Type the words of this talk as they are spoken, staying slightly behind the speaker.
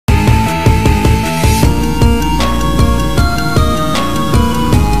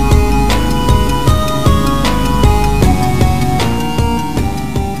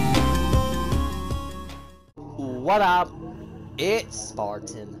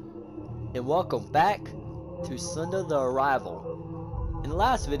Spartan, and welcome back to Slender the Arrival. In the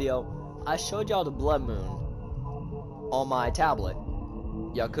last video, I showed y'all the blood moon on my tablet.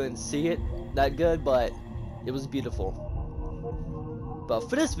 Y'all couldn't see it that good, but it was beautiful. But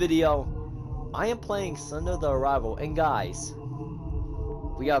for this video, I am playing Slender the Arrival, and guys,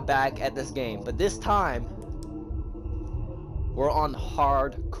 we are back at this game, but this time, we're on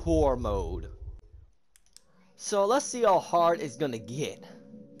hardcore mode. So let's see how hard it's gonna get.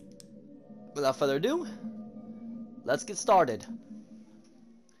 Without further ado, let's get started.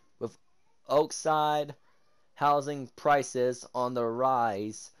 With Oakside housing prices on the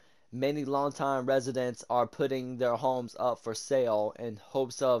rise, many longtime residents are putting their homes up for sale in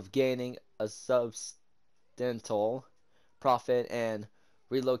hopes of gaining a substantial profit and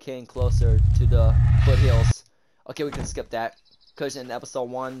relocating closer to the foothills. Okay, we can skip that, because in episode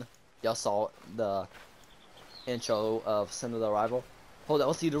 1, y'all saw the intro of Slender the Arrival. Hold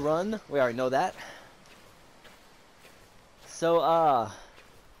LC to run. We already know that. So,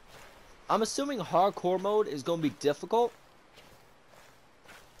 I'm assuming hardcore mode is going to be difficult.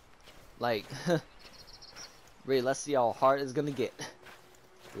 Like, really, let's see how hard it's going to get.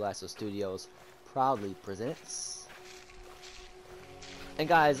 Blue Axel Studios proudly presents. And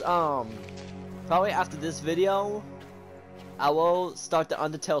guys, probably after this video, I will start the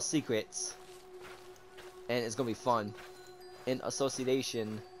Undertale Secrets. And it's gonna be fun in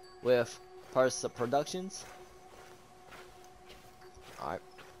association with Parsa Productions. Alright.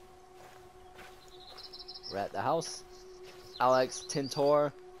 We're at the house. Alex,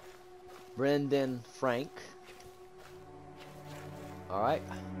 Tintor, Brendan, Frank. Alright.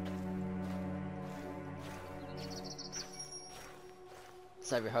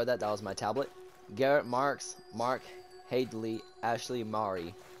 So have you heard that? That was my tablet. Garrett, Marks, Mark, Hadley, Ashley,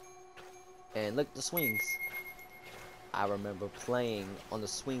 Mari. And look, the swings. I remember playing on the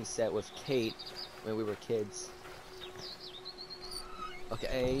swing set with Kate when we were kids.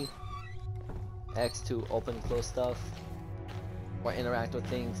 Okay, X to open and close stuff, or interact with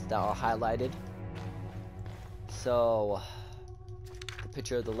things that are highlighted. So, the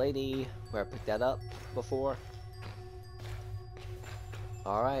picture of the lady, where I picked that up before.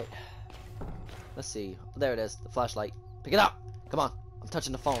 Alright, let's see. There it is, the flashlight. Pick it up! Come on, I'm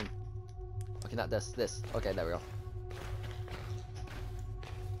touching the phone. Okay, not this, this. Okay, there we go.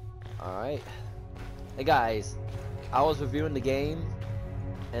 Alright. Hey guys, I was reviewing the game,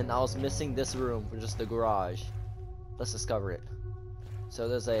 and I was missing this room for just the garage. Let's discover it. So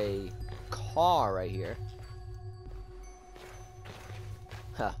there's a car right here.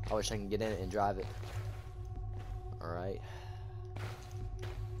 Huh, I wish I could get in it and drive it. Alright.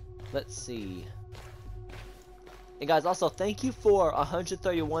 Let's see. And guys, also thank you for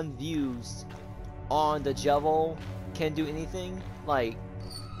 131 views on the Jevil Can Do Anything. Like,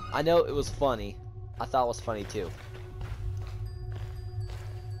 I know it was funny. I thought it was funny too.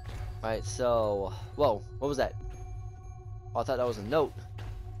 Alright, so, whoa, what was that? Oh, I thought that was a note.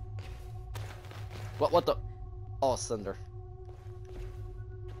 What the? Oh, Slender.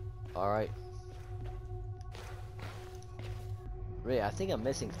 Alright. Really, I think I'm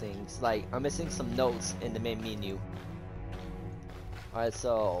missing things. Like, I'm missing some notes in the main menu. Alright,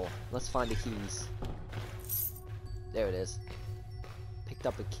 so, let's find the keys. There it is. Picked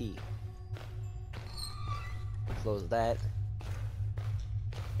up a key. Close that.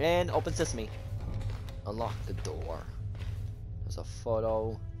 And open sesame. Unlock the door. There's a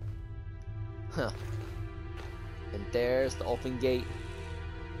photo. Huh. And there's the open gate.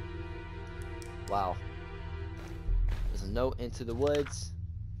 Wow. There's a note into the woods.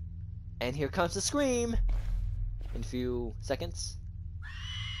 And here comes the scream. In a few seconds.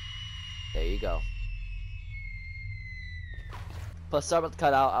 There you go. Plus, sorry about the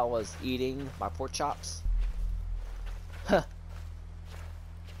cutout. I was eating my pork chops. Huh.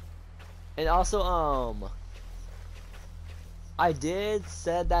 And also, I did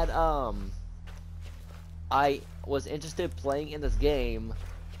said that, I was interested in playing in this game,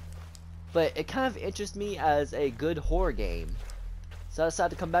 but it kind of interests me as a good horror game. So I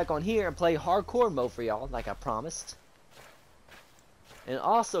decided to come back on here and play hardcore mode for y'all, like I promised. And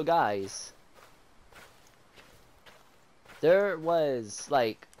also, guys, there was,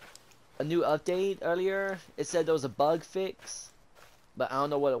 like, a new update earlier. It said there was a bug fix, but I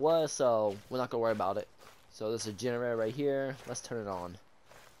don't know what it was, so we're not gonna worry about it. So there's a generator right here. Let's turn it on.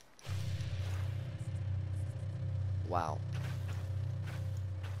 Wow.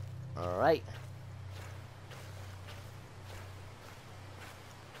 Alright.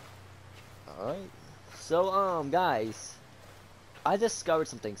 Alright. So, guys, I discovered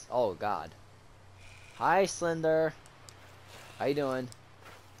some things. Oh, God. Hi, Slender. How you doing?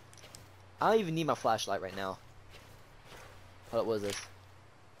 I don't even need my flashlight right now. What was this?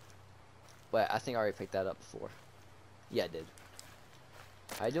 Wait, I think I already picked that up before. Yeah, I did.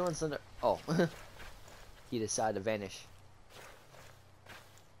 How you doing, Slender? Oh, he decided to vanish.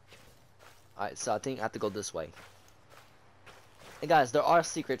 Alright, so I think I have to go this way. And guys, there are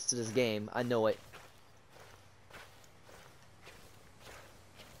secrets to this game. I know it.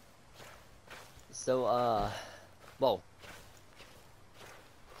 So, well,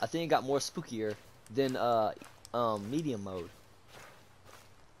 I think it got more spookier than, medium mode.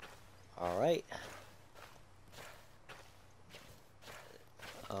 Alright.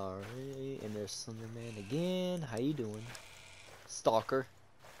 Alright, and there's Slenderman again. How you doing? Stalker.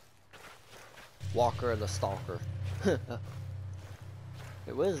 Walker the Stalker. Hey,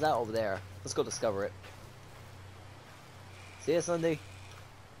 what is that over there? Let's go discover it. See ya, Sunday.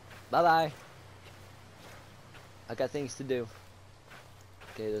 Bye-bye. I got things to do.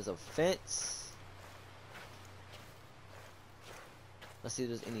 Okay, there's a fence. Let's see if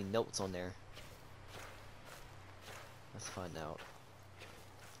there's any notes on there. Let's find out.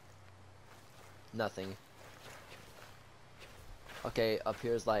 Nothing. Okay, up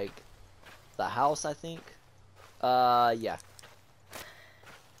here's like the house, I think. Yeah.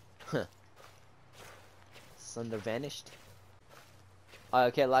 Huh. Slender vanished.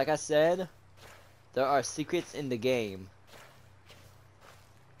 Okay, like I said, there are secrets in the game.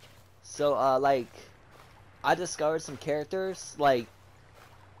 So, like, I discovered some characters, like,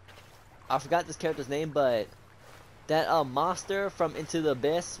 I forgot this character's name, but that, monster from Into the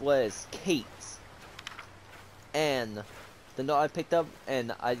Abyss was Kate. And the note I picked up,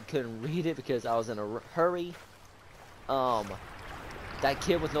 and I couldn't read it because I was in a hurry, that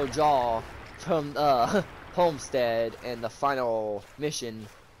kid with no jaw from, Homestead and the final mission,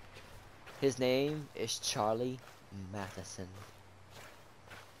 his name is Charlie Matheson.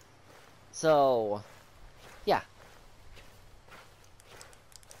 So, yeah.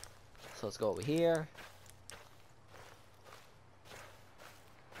 So let's go over here.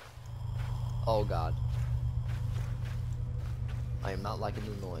 Oh god. I am not liking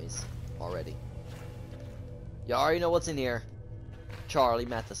the noise already. You already know what's in here. Charlie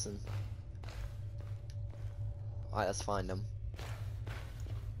Matheson. Alright, let's find him.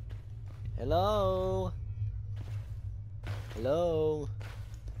 Hello? Hello?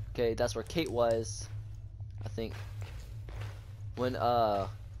 Okay, that's where Kate was. I think. When,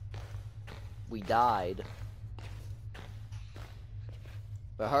 we died.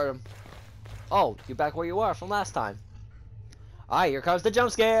 But I heard him. Oh, you're back where you were from last time. Alright, here comes the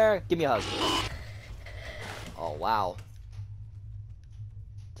jump scare! Give me a hug. Oh, wow.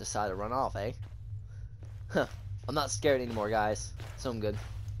 Decided to run off, eh? Huh. I'm not scared anymore, guys. So I'm good.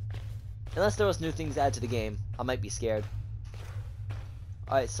 Unless there was new things added to the game, I might be scared.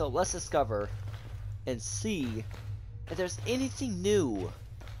 Alright, so let's discover and see if there's anything new.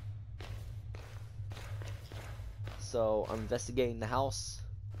 So, I'm investigating the house.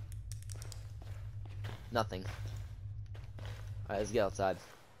 Nothing. Alright, let's get outside.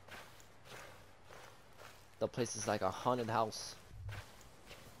 The place is like a haunted house.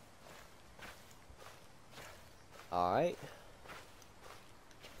 Alright.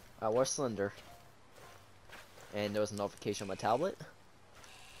 Alright, where's Slender? And there was a notification on my tablet.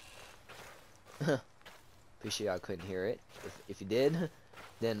 Appreciate I couldn't hear it. If you did,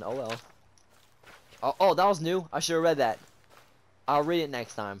 then oh well. Oh, that was new. I should have read that. I'll read it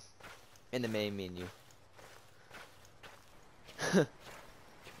next time. In the main menu.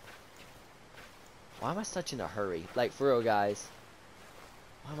 Why am I such in a hurry? Like, for real, guys.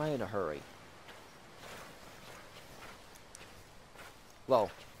 Why am I in a hurry?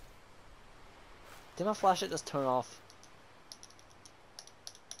 Whoa. Did my flashlight just turn off?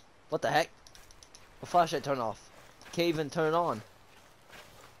 What the heck? My flashlight turned off. Can't even turn it on.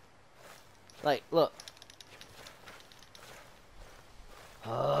 Like, look.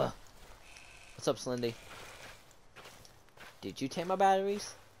 What's up, Slendy? Did you take my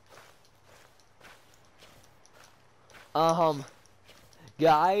batteries?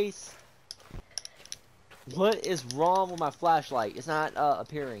 Guys, what is wrong with my flashlight? It's not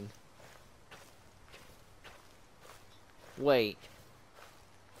appearing. Wait.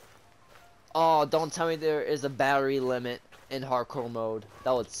 Oh, don't tell me there is a battery limit in hardcore mode.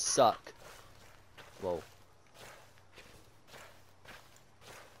 That would suck. Whoa.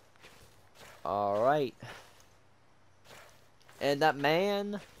 Alright. And that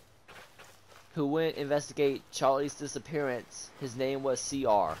man who went investigate Charlie's disappearance, his name was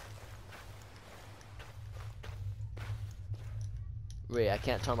CR. Wait, I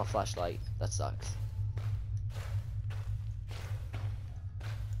can't turn my flashlight. That sucks.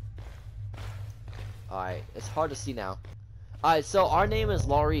 Alright, it's hard to see now. Alright, so our name is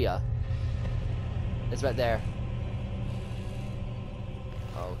Lauria. It's right there.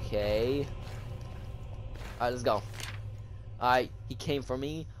 Okay. Alright, let's go. Alright, he came for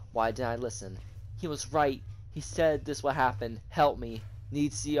me. Why didn't I listen? He was right. He said this would happen. Help me.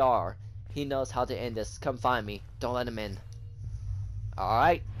 Need CR. He knows how to end this. Come find me. Don't let him in.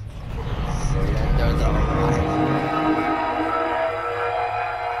 Alright. Slender the Rival.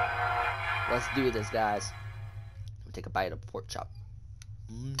 Let's do this, guys. Let me take a bite of pork chop.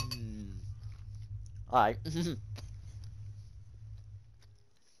 Alright.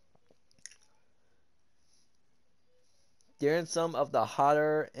 During some of the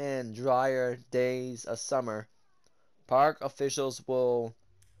hotter and drier days of summer, park officials will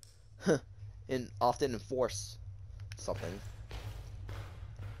often enforce something.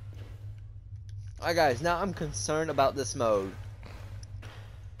 Alright guys, now I'm concerned about this mode.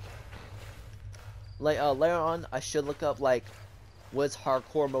 Like later on I should look up like what's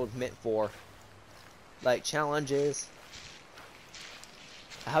hardcore mode meant for. Like challenges.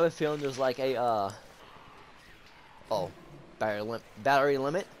 I have a feeling there's like a battery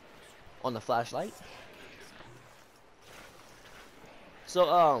limit on the flashlight.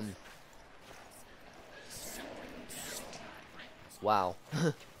 So wow.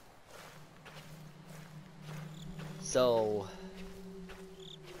 So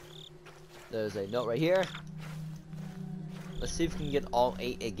there's a note right here. Let's see if we can get all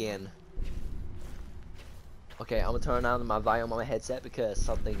 8 again. Okay, I'm gonna turn on my volume on my headset because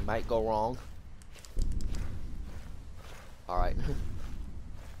something might go wrong. Alright.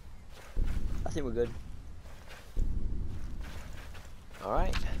 I think we're good.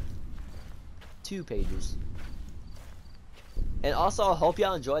 Alright. 2 pages. And also, I hope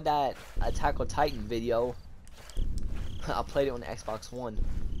y'all enjoyed that Attack on Titan video. I played it on the Xbox One.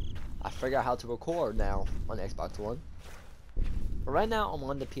 I figured out how to record now on the Xbox One. But right now, I'm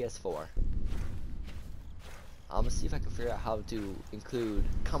on the PS4. I'm gonna see if I can figure out how to include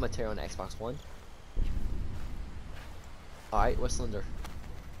commentary on the Xbox One. Alright, where's Slender?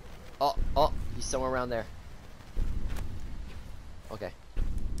 Oh, he's somewhere around there. Okay.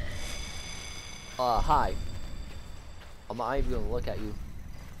 Hi. I'm not even gonna look at you.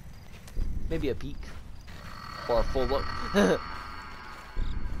 Maybe a peek. Or a full look.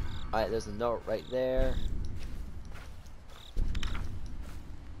 Alright, there's a note right there.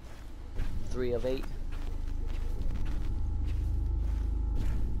 3 of 8.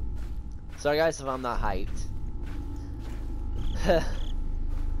 Sorry guys if I'm not hyped. I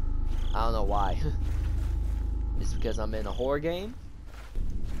don't know why. It's because I'm in a horror game.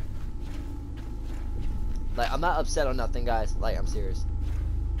 Like, I'm not upset or nothing, guys. Like, I'm serious.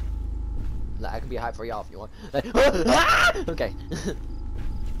 Like, I can be hyped for y'all if you want. Like, okay.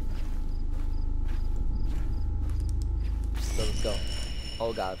 So let's go.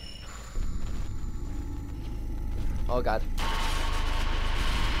 Oh god. Oh god.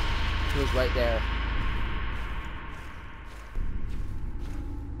 He was right there.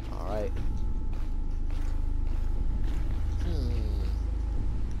 Alright.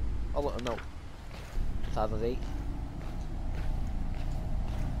 Oh no. 5 of 8.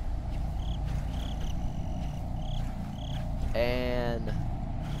 And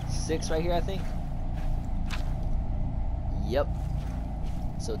 6 right here, I think. Yep.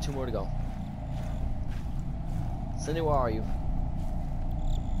 So 2 more to go. Cindy, where are you?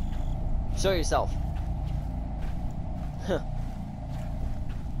 Show yourself. Huh.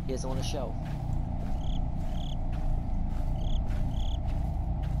 He doesn't want to show.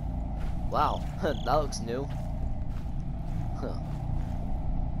 Wow, that looks new. Huh.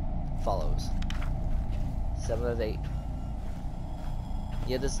 Follows. 7 of 8.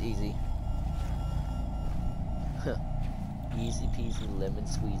 Yeah, this is easy. Huh. Easy peasy lemon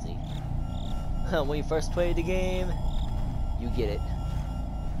squeezy. When you first play the game, you get it.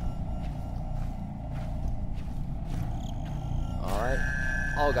 Alright.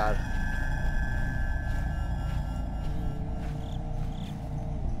 Oh god.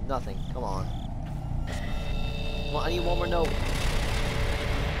 Nothing. Come on. Well, I need one more note.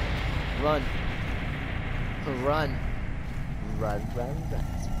 Run. Run. Run, run, run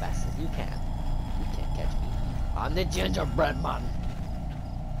as fast as you can. You can't catch me. I'm the gingerbread man.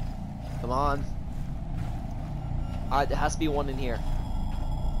 Come on. Alright, there has to be one in here.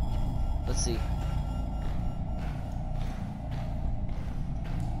 Let's see.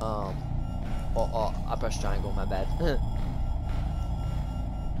 Oh, I pressed triangle, my bad.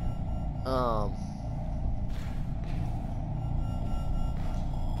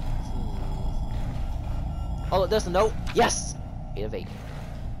 Oh, look, there's a note. Yes! 8 of 8.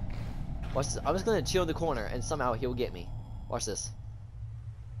 Watch this. I'm just gonna chill in the corner and somehow he'll get me. Watch this.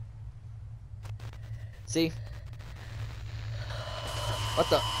 See? What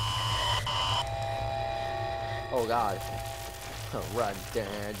the? Oh god. Run.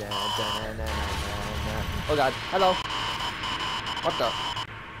 Oh god. Hello. What the?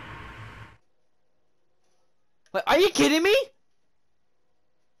 Wait, are you kidding me?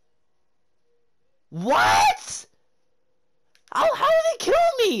 What? How did he kill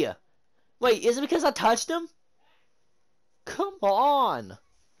me? Wait, is it because I touched him? Come on.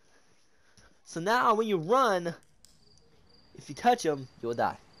 So now when you run, if you touch him, you'll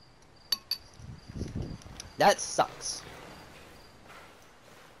die. That sucks.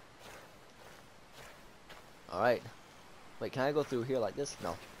 Alright. Wait, can I go through here like this?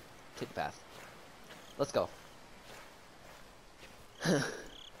 No. Take the path. Let's go.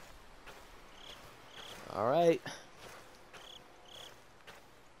 Alright.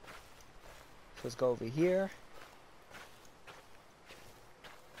 Let's go over here.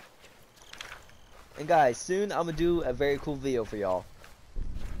 And guys, soon I'm gonna do a very cool video for y'all.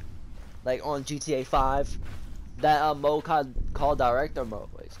 Like on GTA 5. That mode called director mode.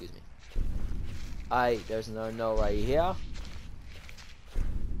 Wait, excuse me. Alright, there's another note right here.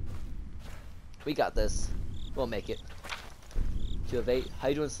 We got this. We'll make it. 2 of 8. How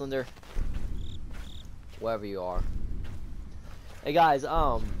you doing, Slender? Wherever you are. Hey guys,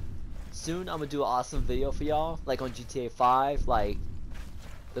 soon I'm gonna do an awesome video for y'all. Like on GTA 5. Like,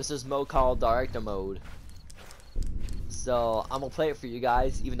 there's this mode called director mode. So I'm gonna play it for you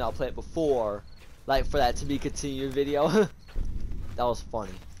guys, even though I'll play it before. Like, for that to be continued video. That was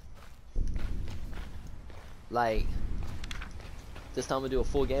funny. Like, this time I'm gonna do a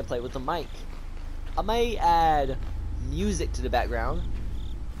full gameplay with the mic. I may add music to the background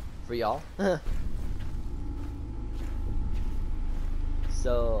for y'all.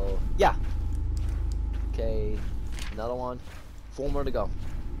 So yeah. Okay, another one. 4 more to go.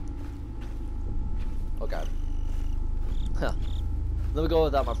 Oh god. Huh. Let me go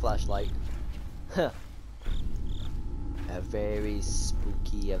without my flashlight. Huh. A very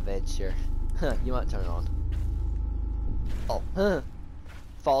spooky adventure. Huh. You might turn it on. Oh. Huh.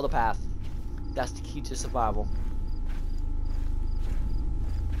 Follow the path. That's the key to survival.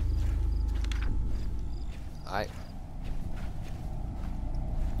 Alright.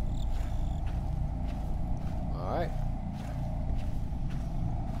 Alright.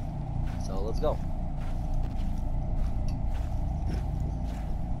 So let's go.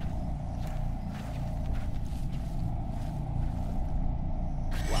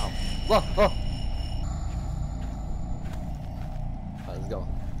 Wow. Whoa! Oh! Alright, let's go.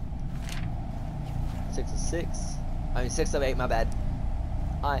 6 of 6. I mean 6 of 8, my bad.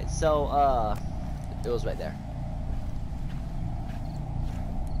 Alright, so it was right there.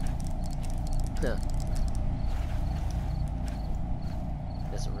 Huh.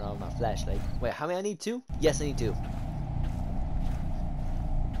 Messing around with my flashlight. Wait, how many I need? 2? Yes, I need 2.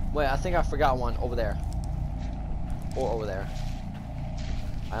 Wait, I think I forgot one over there. Or over there.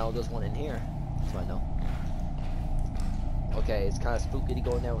 I know there's one in here. That's what I know. Okay, it's kind of spooky to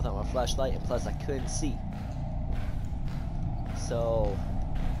go in there without my flashlight, and plus I couldn't see. So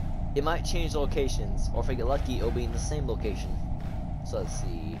it might change locations, or if I get lucky, it'll be in the same location. So let's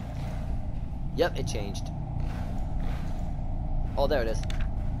see. Yep, it changed. Oh, there it is. It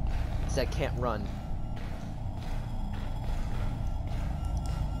said can't run.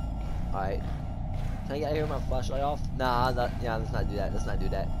 Alright. Can I get out here with my flashlight off? Nah, yeah, let's not do that. Let's not do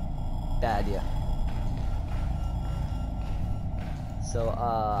that. Bad idea. So,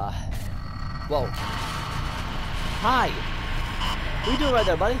 whoa. Hi! What are you doing right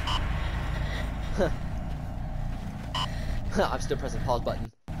there, buddy? I'm still pressing pause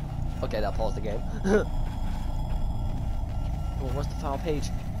button. Okay, that paused the game. Oh, what's the final page?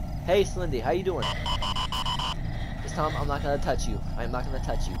 Hey, Slendy, how you doing? This time, I'm not gonna touch you. I'm not gonna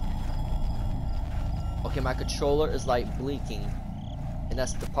touch you. Okay, my controller is like blinking. And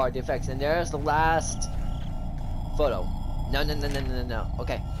that's the part of the effects. And there's the last photo. No.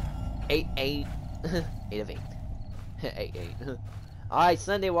 Okay. 8, 8. 8 of 8. 8, 8. Alright,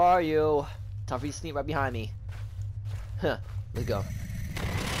 Sunday, where are you? Time for you to sneak right behind me. Huh. Let's go.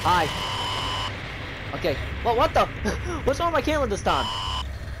 Hi. Okay. Well, what the? What's wrong with my camera this time?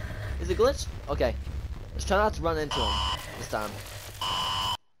 Is it glitched? Okay. Let's try not to run into him this time.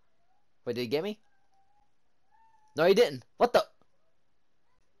 Wait, did he get me? No, he didn't. What the?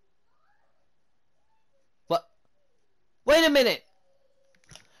 What? Wait a minute.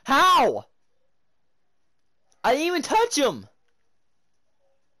 How? I didn't even touch him.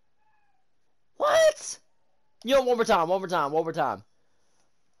 What? Yo, one more time.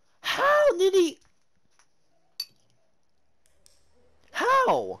 How did he?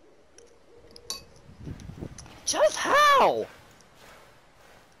 How? Just how?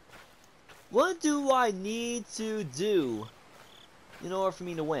 What do I need to do in order for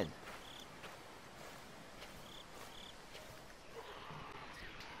me to win?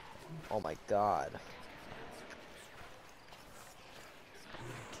 Oh my god.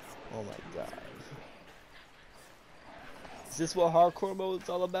 Oh my god. Is this what hardcore mode is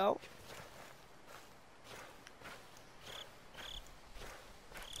all about?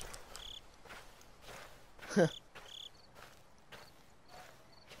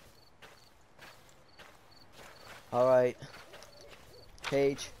 Alright.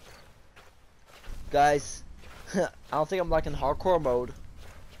 Page. Guys, I don't think I'm liking hardcore mode.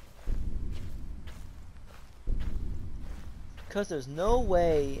 Because there's no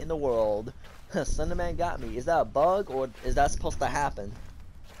way in the world Slender Man got me. Is that a bug or is that supposed to happen?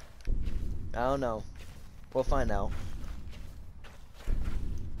 I don't know. We'll find out.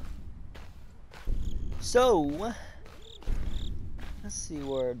 So, let's see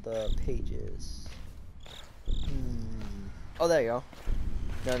where the page is. Oh, there you go.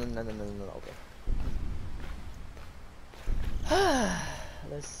 No, okay.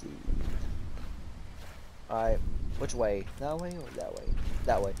 Let's see. Alright, which way? That way or that way?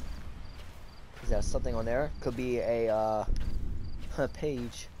 That way. Is there something on there? Could be a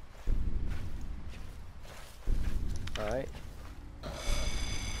page. Alright.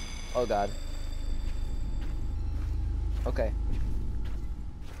 Oh god. Okay.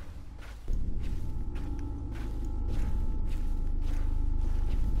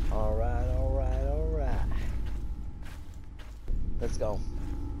 Alright. Let's go.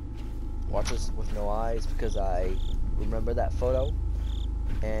 Watch this with no eyes because I remember that photo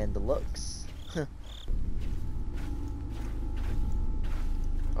and the looks.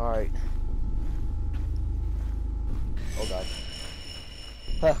 Alright. Oh god.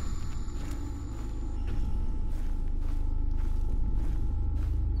 Huh.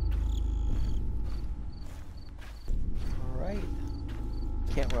 Alright.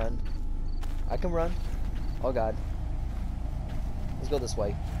 Can't run. I can run. Oh god. Let's go this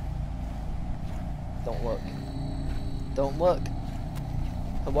way. Don't look. Don't look.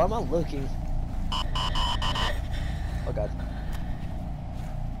 Why am I looking? Oh god.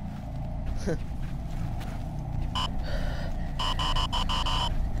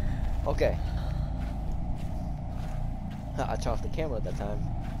 Okay. I turned off the camera at that time.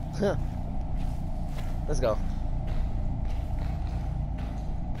 Let's go.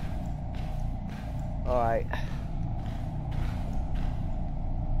 Alright.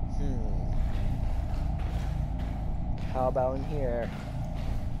 How about in here?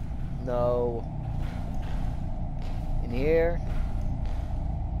 No. In here?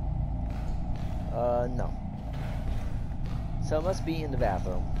 No. So it must be in the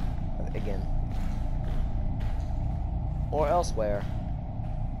bathroom. Again. Or elsewhere.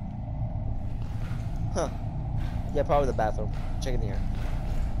 Huh. Yeah, probably the bathroom. Check in here.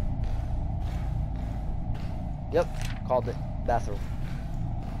 Yep. Called it. Bathroom.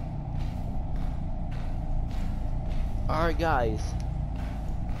 Alright, guys.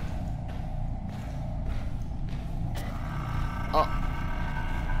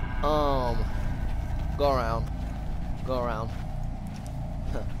 Go around. Go around.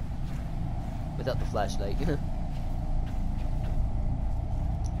 Huh. Without the flashlight.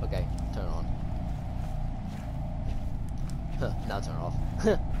 Okay, turn it on. Huh, now turn it off.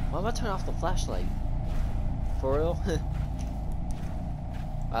 Why am I turning off the flashlight? For real?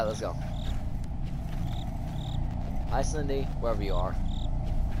 Alright, let's go. Hi, Cindy, wherever you are.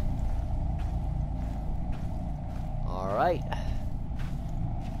 Alright.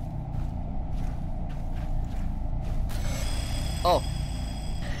 Oh!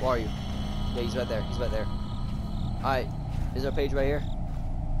 Where are you? Yeah, he's right there. He's right there. Alright. Is there a page right here?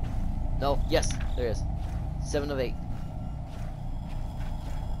 No? Yes! There is. 7 of 8.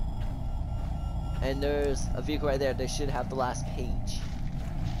 And there's a vehicle right there. They should have the last page.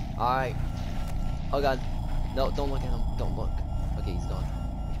 Alright. Oh god. No, don't look at him. Don't look. Okay, he's gone.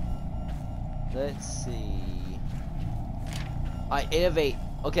 Let's see. Alright, 8 of 8.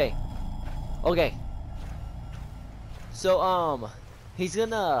 Okay. Okay. So, he's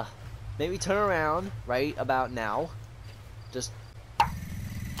gonna maybe turn around right about now. Just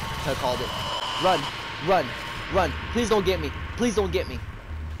I called it. Run, run, run. Please don't get me. Please don't get me.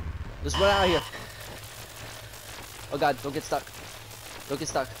 Just run out of here. Oh god, don't get stuck. Don't get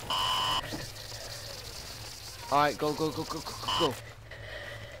stuck. Alright, go, go, go, go, go, go, go.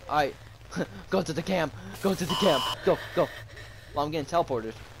 Alright. Go to the camp. Go to the camp. Go, go. Well, I'm getting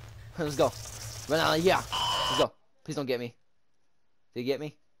teleported. Let's go. Run out of here. Let's go. Please don't get me. Did he get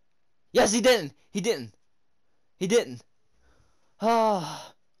me? Yes, he didn't. He didn't. He didn't.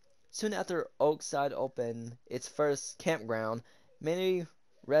 Ah. Soon after Oakside opened its first campground, many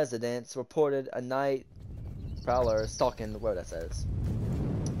residents reported a night prowler stalking the road, that says.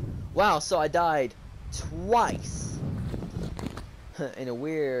 Wow, so I died twice in a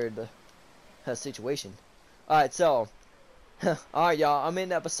weird situation. Alright, so alright y'all, I'm in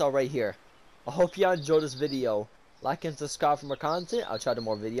the episode right here. I hope y'all enjoyed this video. Like and subscribe for more content. I'll try to do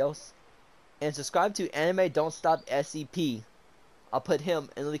more videos. And subscribe to Anime Don't Stop SCP. I'll put him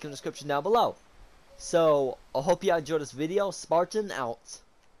in the link in the description down below. So, I hope y'all enjoyed this video. Spartan out.